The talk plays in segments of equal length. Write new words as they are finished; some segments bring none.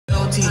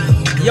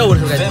Yo,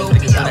 what's up, guys?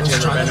 Welcome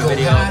to a random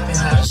video.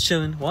 Just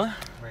chilling. What?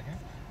 Right here?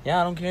 Yeah,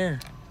 I don't care.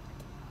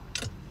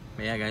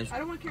 But yeah, guys. I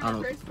don't want to carry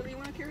it first, but you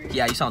want to carry it?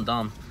 Yeah, you sound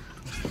dumb.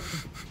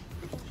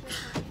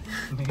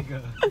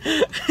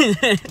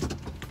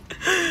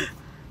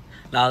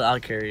 Nah,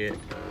 I'll carry it.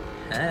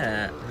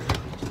 Yeah.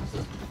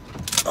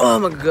 Oh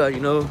my god,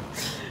 you know.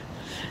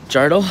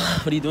 Jardo,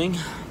 what are you doing?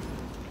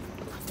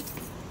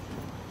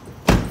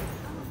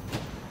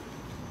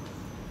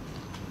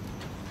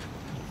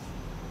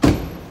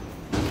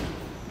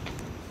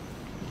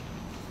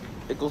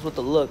 It goes with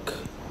the look.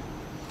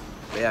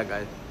 But yeah,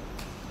 guys.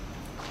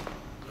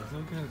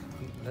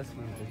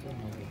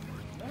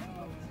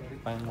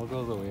 Fine, we'll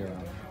go the way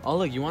around. Oh,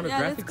 look, you want a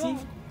graphic let's go.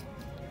 tee?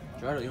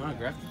 Jardo, you want a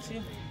graphic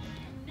tee?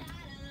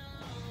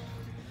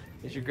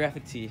 It's your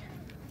graphic tee.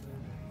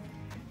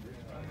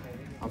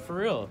 I'm for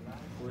real.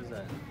 Who is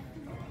that?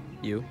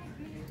 You.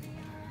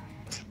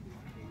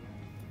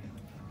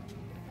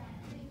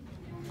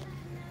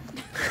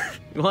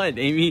 What,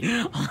 Amy?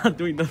 I'm not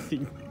doing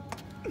nothing.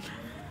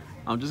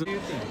 I'm just.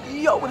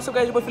 Yo, what's up,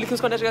 guys? Your boy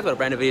Felix guys. Got a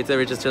brand new video today.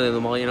 We're just chilling in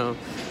the mall, you know.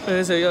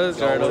 So, yo, it's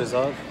Jardo. What is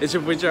up? It's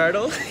your boy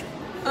Jardo.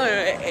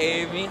 Alright,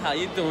 Amy, how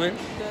you doing?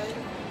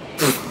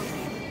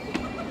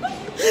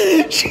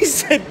 Good. She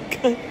said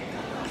good.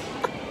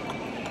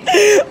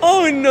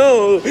 Oh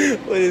no!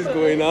 What is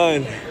going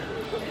on?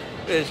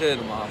 Shit,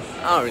 Mom.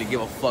 I don't really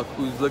give a fuck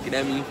who's looking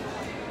at me.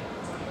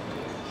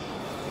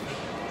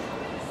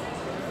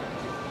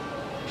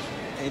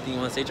 Anything you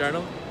want to say,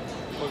 Jardo?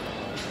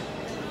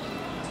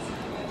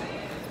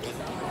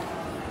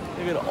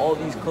 Look at all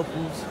these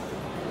couples.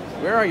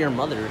 Where are your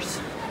mothers?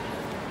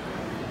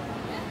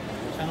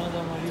 Channel's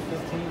on my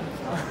 15.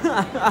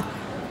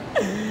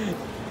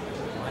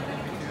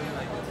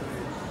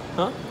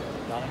 Huh?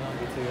 Not gonna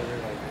be together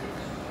like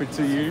For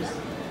 2 years?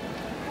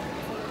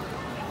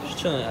 She's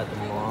chilling at the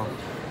mall.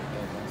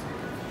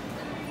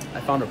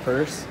 I found her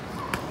purse.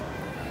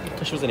 I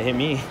thought she was gonna hit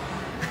me. I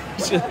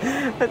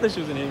thought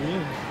she was gonna hit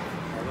me.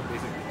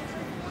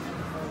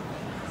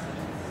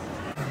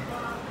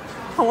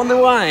 I wonder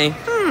why.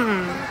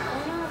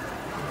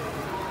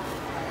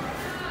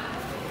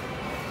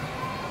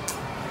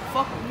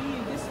 Fuck me,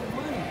 this is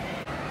money.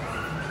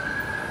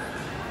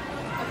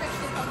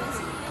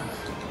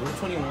 We're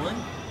 21?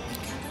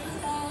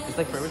 It's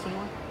like Forever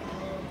 21?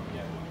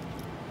 yeah.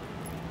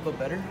 But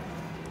better?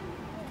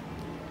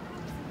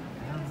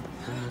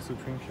 Bring the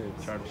Supreme shirt.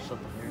 Try to shut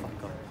the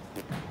fuck up.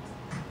 If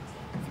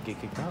you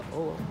get kicked out,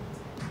 oh well.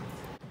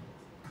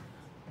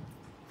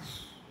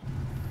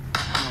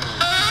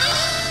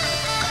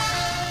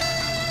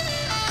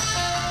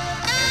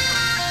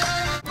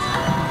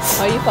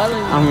 Why are you following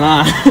me? I'm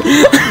not.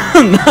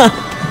 I'm not.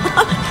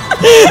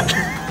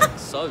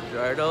 What's up,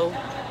 Jardo?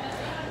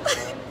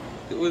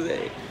 Who's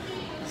it?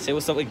 Say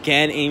what's up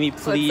again, Amy,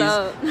 please. What's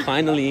up?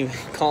 Finally,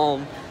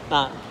 calm.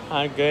 Nah,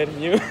 I'm good.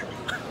 You?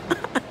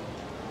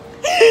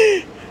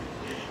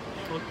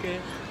 Okay.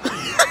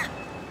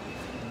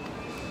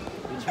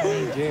 You're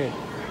trying, Jared.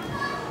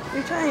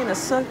 You're trying to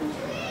suck me?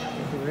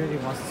 If he really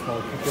wants to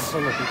smoke, he can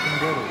pull up, he can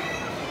get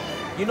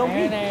it. You know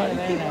me.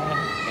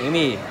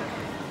 Amy,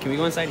 can we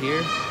go inside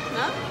here?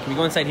 No? Can we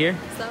go inside here?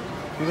 Stop.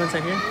 Can we go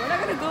inside here? We're not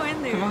gonna go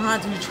in there. Come on,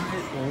 dude, try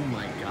it. Oh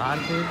my god,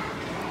 dude.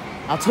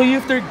 I'll tell you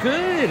if they're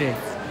good.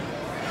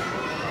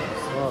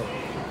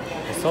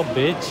 What's up,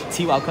 bitch?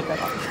 T, I'll cut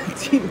that off.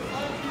 T. But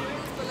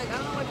like, I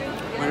don't know what drink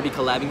to We're gonna be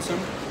collabing soon,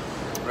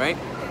 right?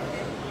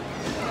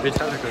 Bitch,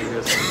 how are you?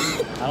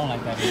 I don't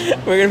like that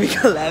anymore. We're gonna be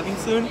collabing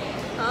soon.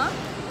 Huh?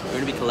 We're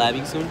gonna be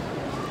collabing soon.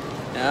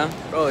 Yeah?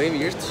 Bro, Amy,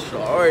 you're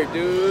short,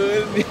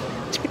 dude.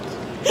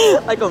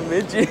 Like a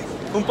midget.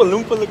 Oompa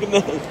Loompa looking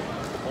at us.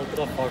 Hold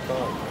the fuck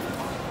up.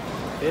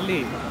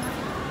 Billy.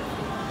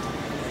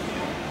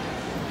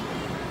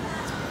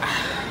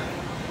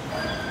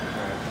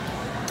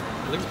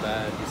 It looks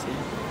bad, you see?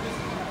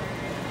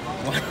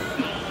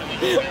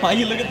 Why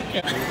you look at the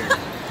camera?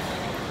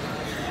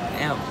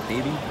 Damn,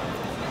 baby.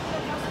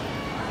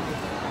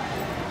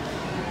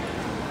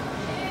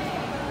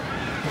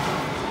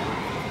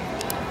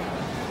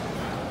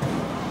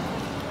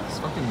 This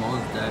fucking mall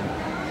is dead.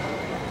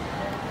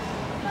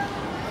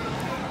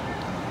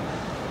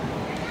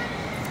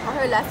 I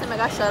heard last time I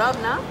got shut up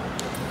now.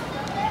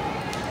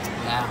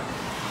 Yeah.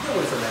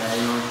 What's up, man?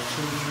 You know,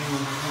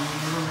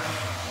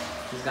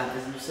 just got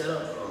this new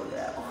setup. Oh,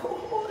 yeah.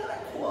 Oh,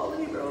 that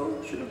quality,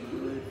 bro. Should look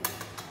good.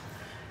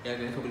 Yeah,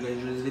 guys, hope you guys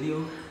enjoyed this video.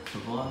 The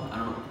vlog. I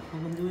don't know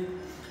what I'm doing.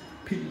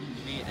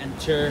 We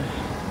enter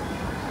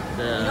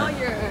the. You know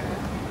you're.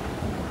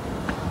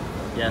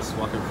 Yes,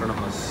 walk in front of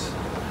us.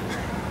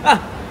 Ah!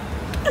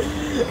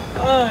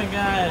 Oh my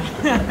god.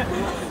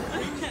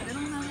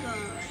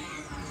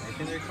 I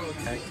think they're called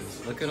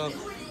cactus. Look it up.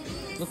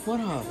 Look what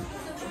up.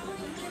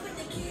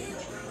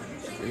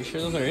 Are you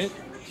sure those are it?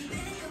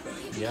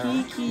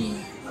 Yeah. Kiki.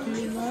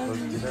 Look,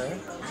 these are it?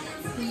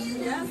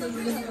 Yeah, so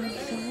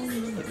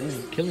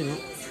Killing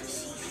it.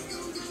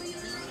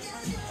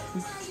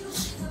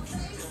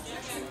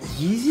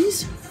 Yeezys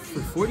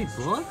for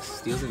 $40?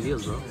 Steals and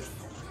deals, bro.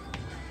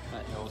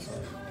 Also.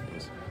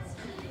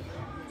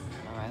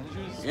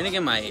 You're gonna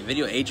get my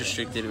video age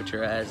restricted with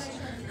your ass.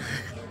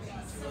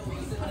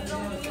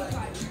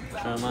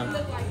 Come on.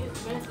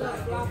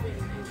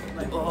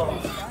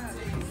 Oh.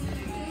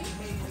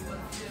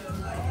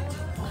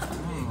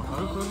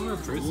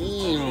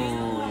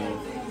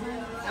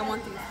 I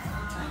want these.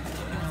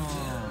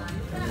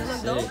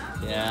 Sick.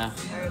 Yeah.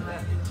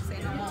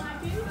 Say no more.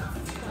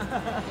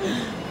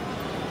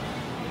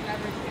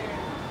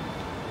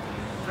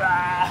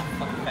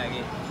 Fucking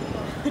faggot.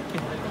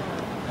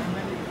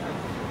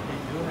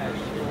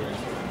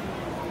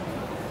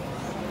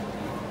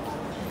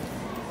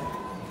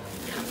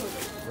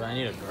 Do I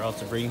need a girl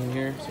to bring in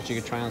here so she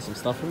could try on some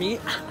stuff for me?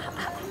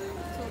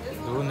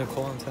 Do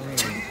Nicole, I'm telling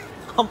you.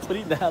 I'm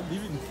putting that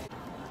leaving.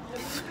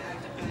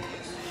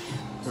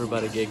 We're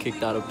about to get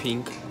kicked out of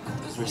Pink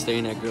because we're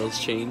staring at girls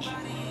change.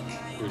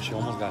 Dude, she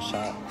almost got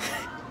shot.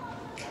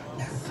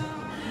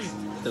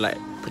 They're like,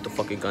 put the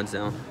fucking guns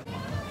down.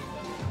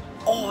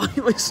 Oh, I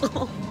hit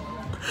myself.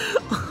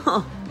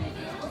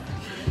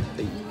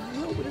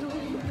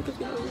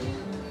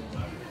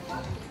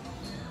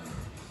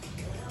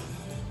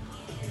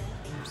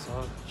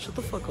 Shut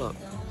the fuck up.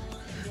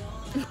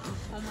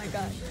 Oh my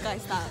god.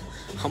 Guys, stop.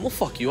 I'm gonna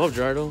fuck you up,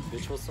 Jardo.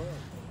 Bitch, what's up?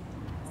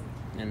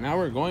 And now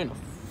we're going to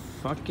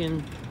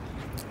fucking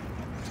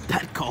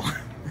Petco.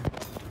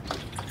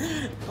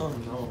 Oh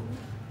no.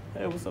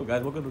 Hey, what's up,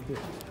 guys? Welcome to the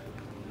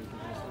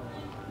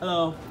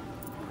Hello.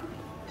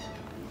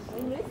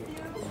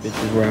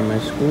 Bitch is wearing my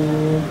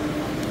school.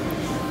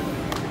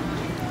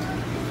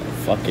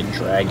 Fucking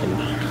dragon.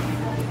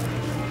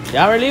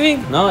 Yeah, we're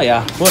leaving? No,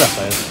 yeah. What up,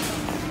 guys?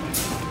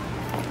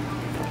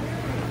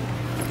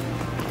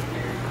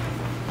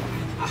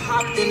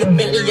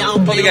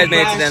 Hope you guys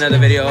made it to the end of the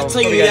video. Hope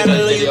you guys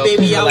enjoyed the video.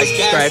 Please like,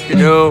 subscribe if you're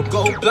new.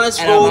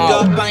 And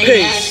I'm out.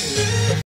 Peace.